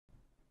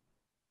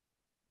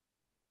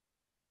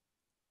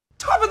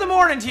Top of the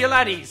morning to you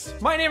laddies!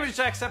 My name is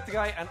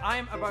Jacksepticeye and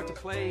I'm about to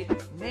play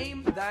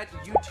Name That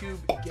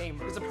YouTube Game.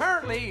 Because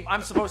apparently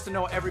I'm supposed to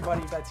know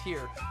everybody that's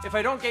here. If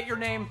I don't get your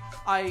name,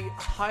 I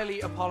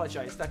highly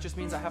apologize. That just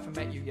means I haven't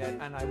met you yet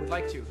and I would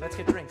like to. Let's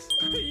get drinks.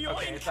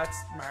 Okay, that's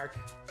Mark.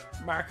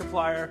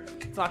 Markiplier.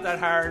 It's not that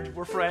hard.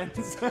 We're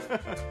friends.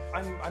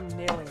 I'm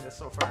nailing this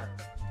so far.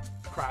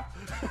 Crap.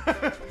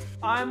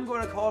 I'm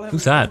gonna call him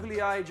Googly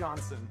Eye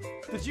Johnson.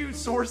 Did you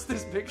source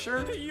this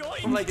picture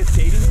from like a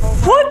dating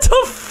profile? What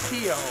the f-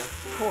 Theo,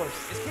 of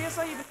course. Is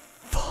KSI even—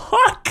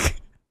 Fuck!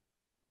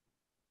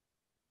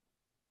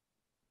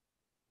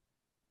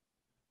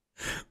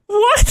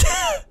 What?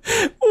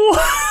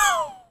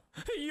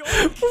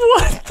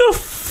 What the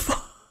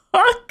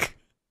fuck?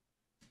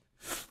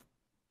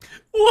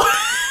 What?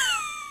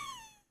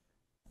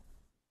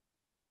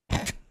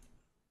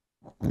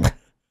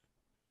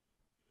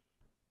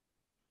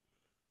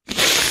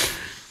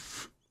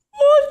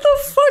 What the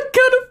fuck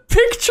kind of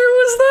picture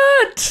was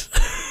that?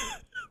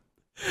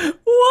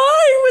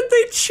 Why would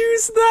they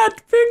choose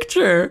that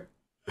picture?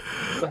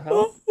 the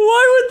hell?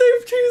 Why would they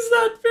choose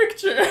that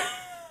picture?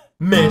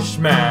 Mish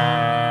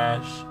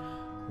Mash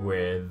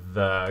with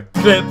the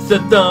clips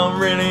that don't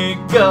really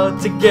go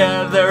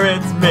together.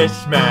 It's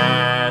Mish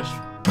Mash.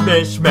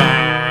 Mish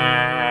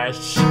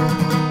Mash.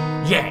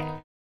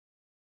 Yeah.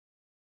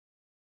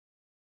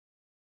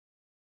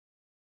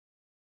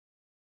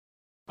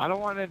 I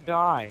don't want to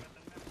die.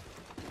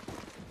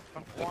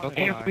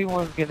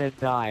 Everyone's gonna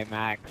die,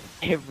 Max.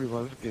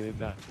 Everyone's gonna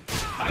die.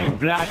 I'm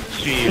Black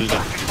Shield.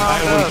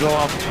 I will go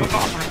up to—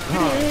 Oh my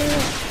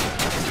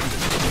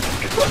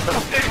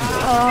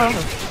god.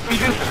 We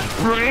just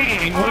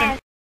spraying.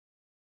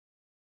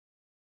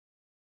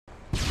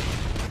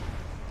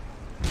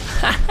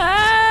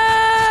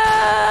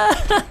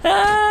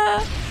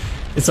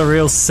 It's a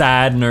real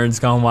sad Nerds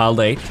Gone Wild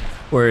 8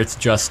 where it's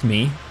just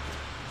me.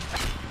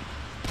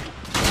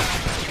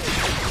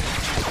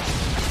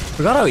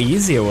 Forgot how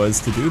easy it was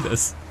to do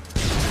this.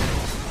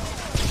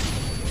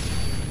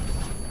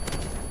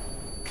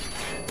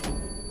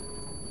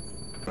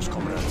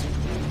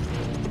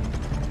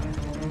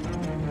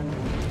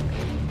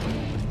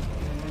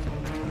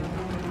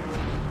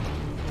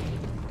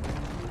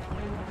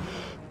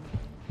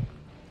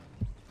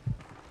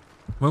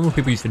 Remember when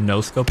people used to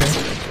no-scope here?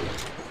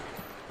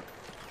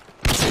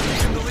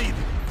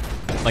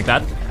 Like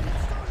that?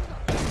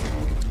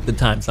 Good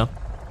times, huh?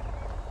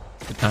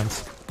 Good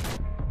times.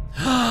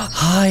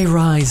 High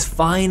rise,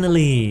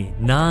 finally!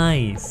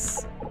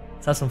 Nice!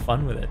 Let's have some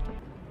fun with it.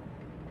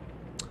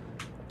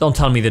 Don't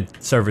tell me the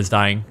server's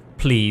dying.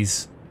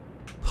 Please.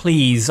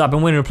 Please, I've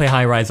been waiting to play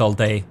high rise all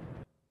day.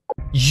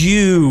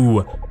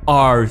 You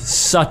are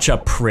such a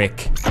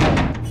prick.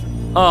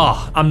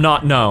 Oh, I'm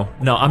not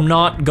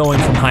going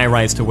from high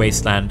rise to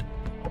wasteland.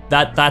 Oh,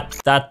 and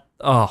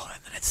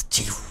then it's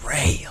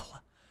derail.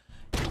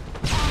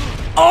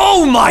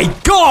 Oh my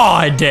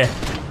god!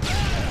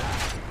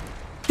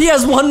 He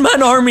has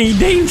one-man army,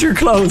 danger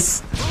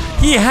close.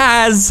 He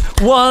has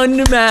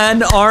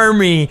one-man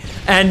army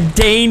and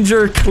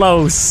danger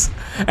close.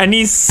 And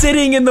he's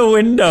sitting in the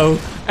window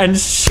and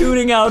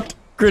shooting out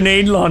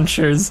grenade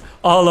launchers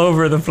all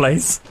over the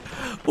place.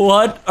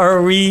 What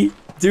are we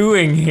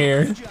doing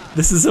here?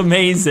 This is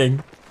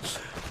amazing.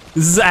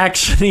 This is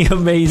actually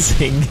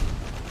amazing.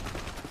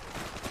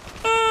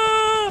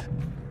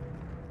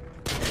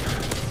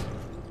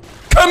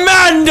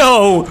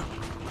 Commando!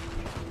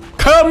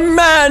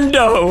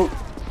 Commando!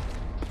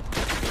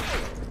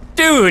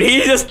 Dude,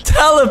 he just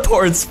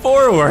teleports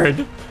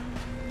forward.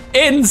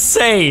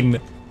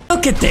 Insane.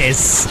 Look at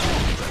this.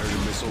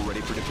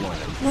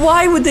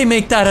 Why would they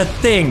make that a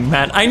thing,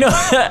 man? I know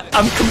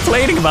I'm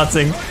complaining about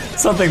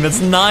something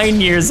that's 9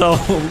 years old,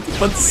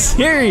 but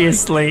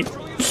seriously.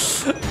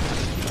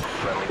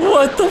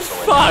 What the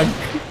fuck?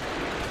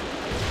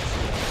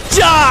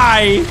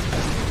 Die!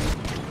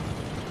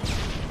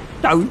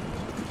 Die.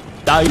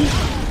 Die.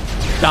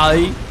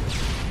 Die.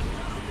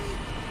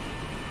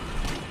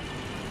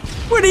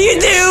 What are you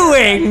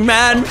doing,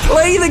 man?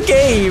 Play the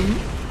game.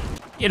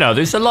 You know,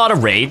 there's a lot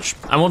of rage.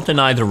 I won't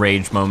deny the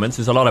rage moments.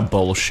 There's a lot of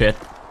bullshit.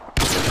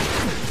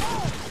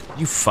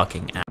 You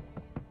fucking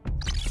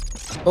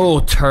ass.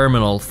 Oh,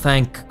 terminal.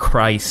 Thank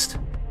Christ.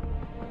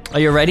 Are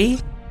you ready?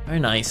 Very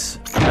nice.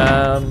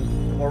 Well,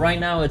 right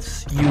now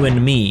it's you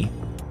and me.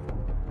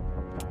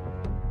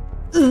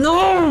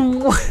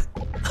 No!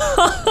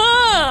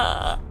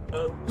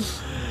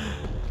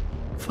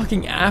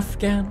 Fucking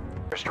Afghan.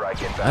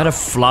 I had a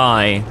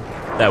fly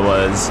that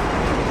was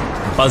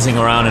buzzing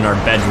around in our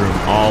bedroom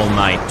all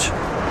night.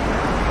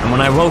 And when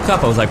I woke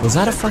up, I was like, was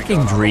that a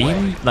fucking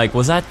dream? Like,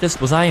 was I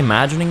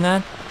imagining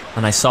that?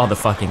 And I saw the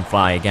fucking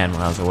fly again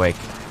when I was awake.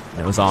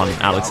 And it was on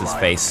Alex's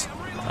face.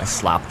 I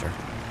slapped her.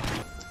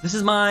 This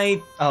is my...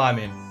 Oh, I'm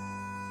in.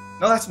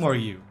 No, that's more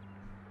you.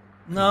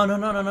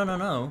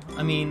 No.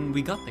 I mean,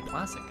 we got the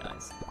classic,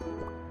 guys.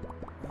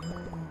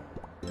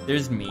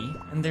 There's me,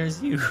 and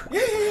there's you.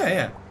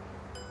 Yeah.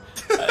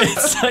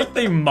 It's like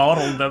they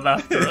modeled them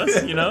after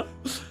us, you know?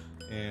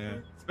 Yeah.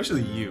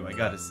 Especially you, I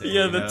gotta say.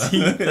 Yeah, you the know?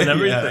 teeth and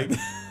everything.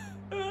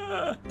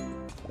 Yeah.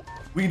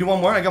 We can do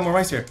one more. I got more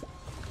rice here.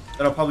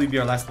 That'll probably be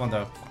our last one,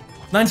 though.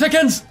 9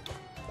 seconds.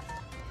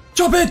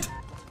 Chop it.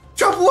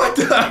 Chop what?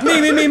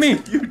 Me.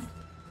 You...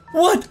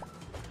 What?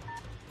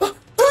 2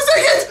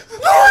 seconds!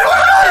 No, I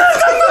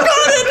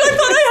I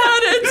thought I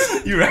had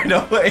it. You ran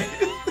away.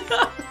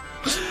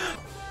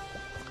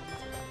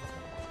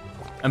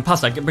 And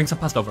pasta. Bring some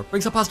pasta over.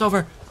 Bring some pasta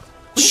over.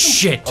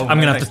 Shit. Oh, I'm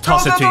gonna have to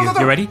toss it to you.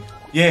 You ready?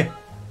 Yeah.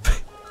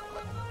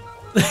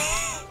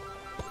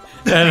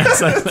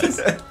 Nice.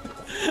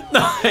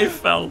 No, I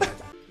fell.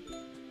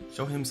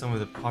 Show him some of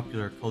the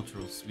popular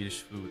cultural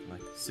Swedish food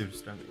like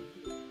surströmming.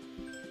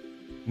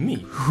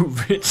 Me?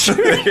 Richard.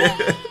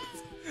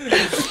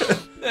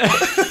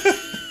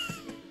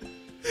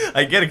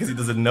 I get it because he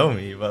doesn't know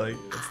me, but like,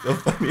 it's still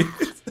funny.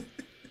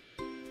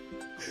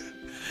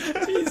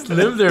 He's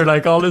lived there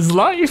like all his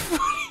life.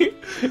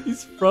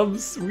 He's from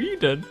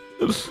Sweden.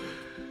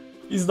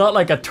 He's not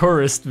like a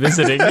tourist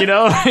visiting, you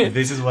know?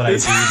 This is what I do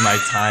with my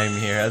time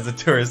here as a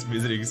tourist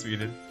visiting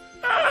Sweden.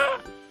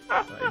 Oh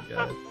my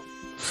god.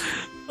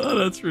 Oh,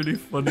 that's really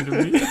funny to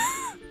me.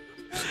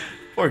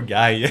 Poor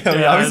guy. Yeah, I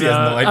mean, obviously he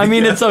has no idea. I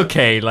mean, it's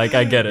okay. Like,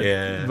 I get it.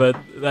 Yeah. But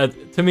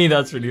that, to me,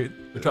 that's really,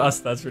 to us,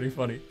 that's really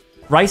funny.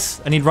 Rice.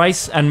 I need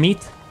rice and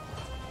meat.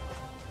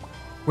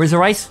 Where's the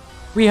rice?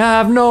 We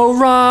have no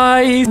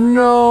rice.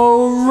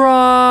 No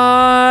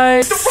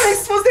rice. The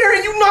rice was there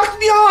and you knocked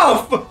me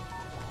off!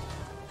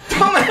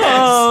 Dumbass!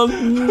 Oh,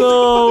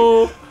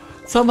 no.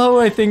 Somehow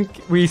I think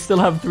we still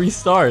have 3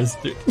 stars.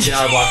 Dude. Yeah,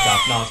 I walked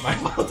off. No, it's my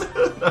fault.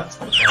 That's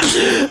my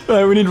fault.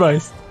 Alright, we need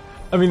rice.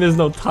 I mean, there's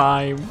no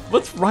time.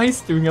 What's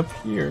rice doing up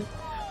here?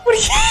 What are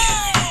you...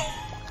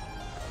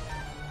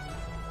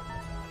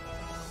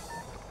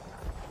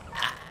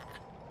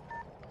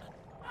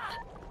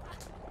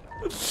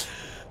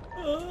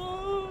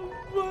 Oh,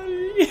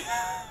 buddy.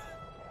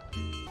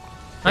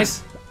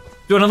 Nice.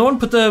 Do another one.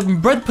 Put the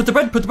bread. Get the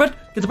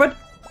bread.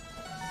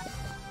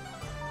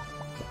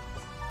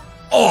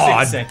 Oh,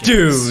 6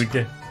 seconds.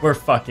 dude. We're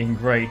fucking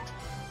great.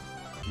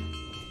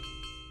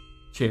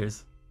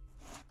 Cheers.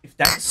 If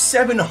that's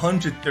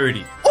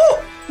 730.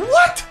 Oh!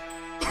 What?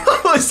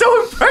 I was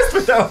so impressed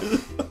with that.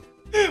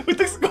 With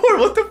the score.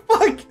 What the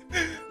fuck?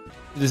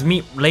 There's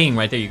meat laying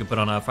right there. You can put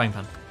on a frying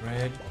pan.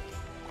 Red.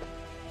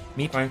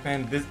 Meat. Frying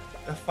pan. There's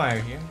a fire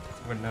here.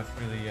 We're not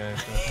really gonna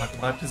talk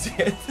about this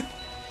yet.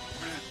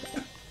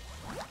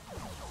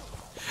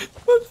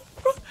 What the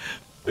fuck?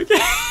 Okay.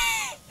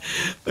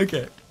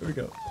 Okay, here we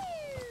go.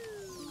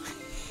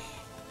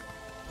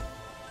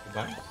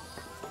 Goodbye.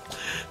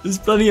 There's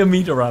plenty of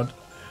meat around.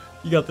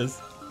 You got this.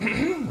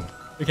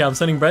 Okay, I'm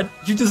sending bread.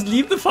 You just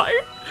leave the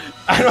fire?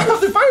 I don't have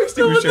the fire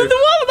extinguisher. No,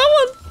 that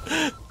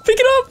one. Pick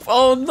it up.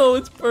 Oh no,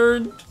 it's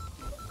burned.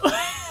 The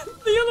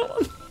other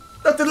one.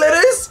 Not the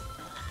lettuce?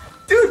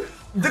 Dude,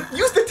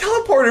 use the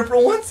teleporter for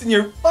once in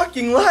your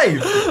fucking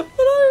life. But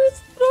I was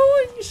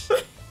throwing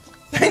shit.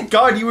 Thank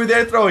God you were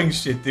there throwing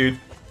shit, dude.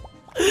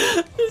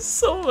 There's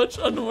so much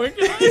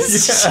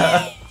unorganized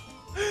Yeah.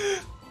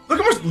 shit. Look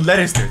how much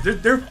lettuce there.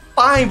 There are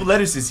 5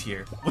 lettuces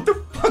here. What the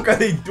fuck are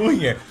they doing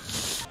here?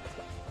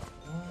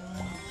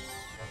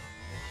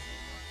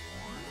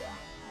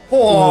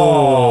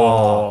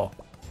 Oh.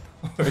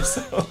 We're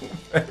so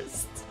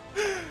impressed.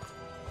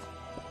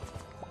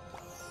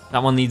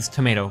 That one needs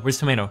tomato. Where's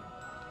tomato?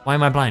 Why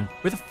am I blind?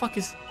 Where the fuck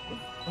is...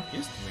 What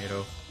is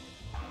tomato?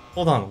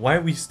 Hold on, why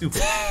are we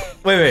stupid?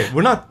 Wait,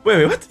 we're not...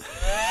 Wait, what?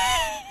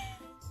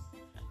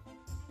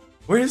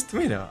 Where is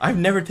tomato? I've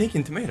never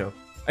taken tomato.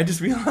 I just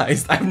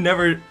realized I've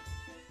never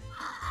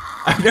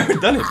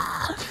done it.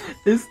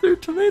 Is there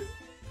tomato?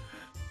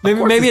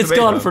 Maybe it's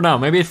tomato. gone for now.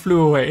 Maybe it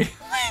flew away.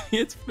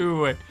 Maybe it flew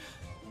away.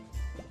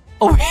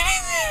 Oh, wait.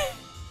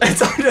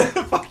 It's under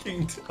the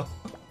fucking top.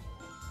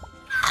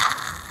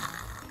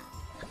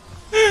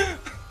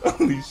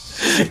 Holy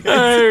shit.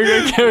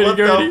 What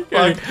the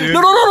fuck, dude?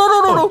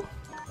 No.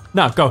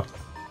 Now, go.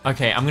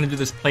 Okay, I'm gonna do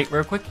this plate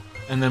real quick,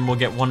 and then we'll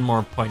get one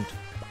more point.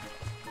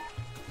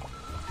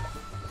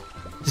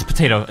 Just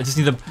potato. I just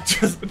need the...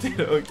 Just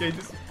potato, okay,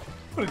 just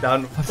put it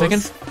down. 5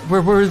 seconds?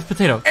 Where is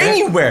potato?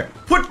 Anywhere!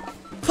 Put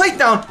plate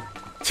down!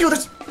 Dude,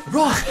 that's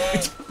raw!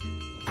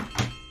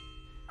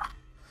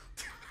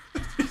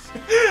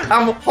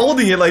 I'm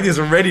holding it like this,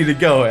 ready to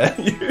go, and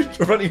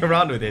you're running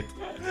around with it.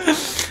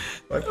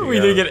 We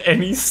didn't get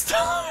any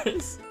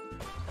stars.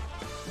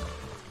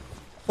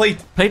 Plate.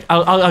 Plate?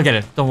 I'll get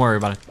it. Don't worry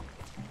about it.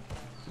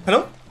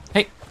 Hello?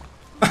 Hey.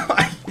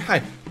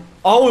 Hi.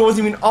 Oh, it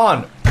wasn't even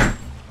on.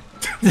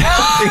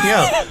 Something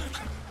else.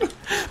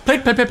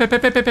 Plate.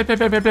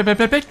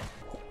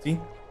 See?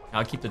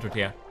 I'll keep the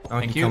tortilla. Now I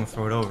Thank can you. come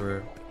throw it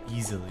over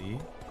easily.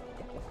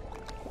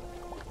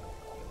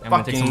 I'm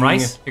gonna take some Fucking-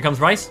 rice. Here comes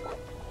rice.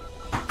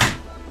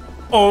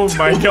 Oh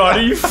my god,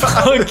 are you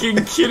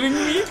fucking kidding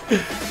me?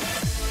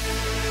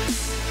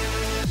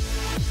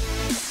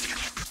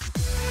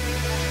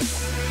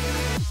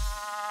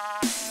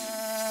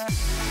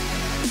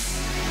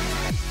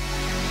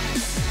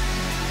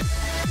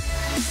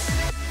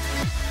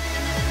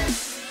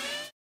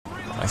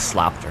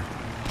 slapped her.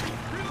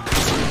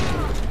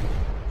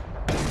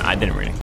 I didn't really.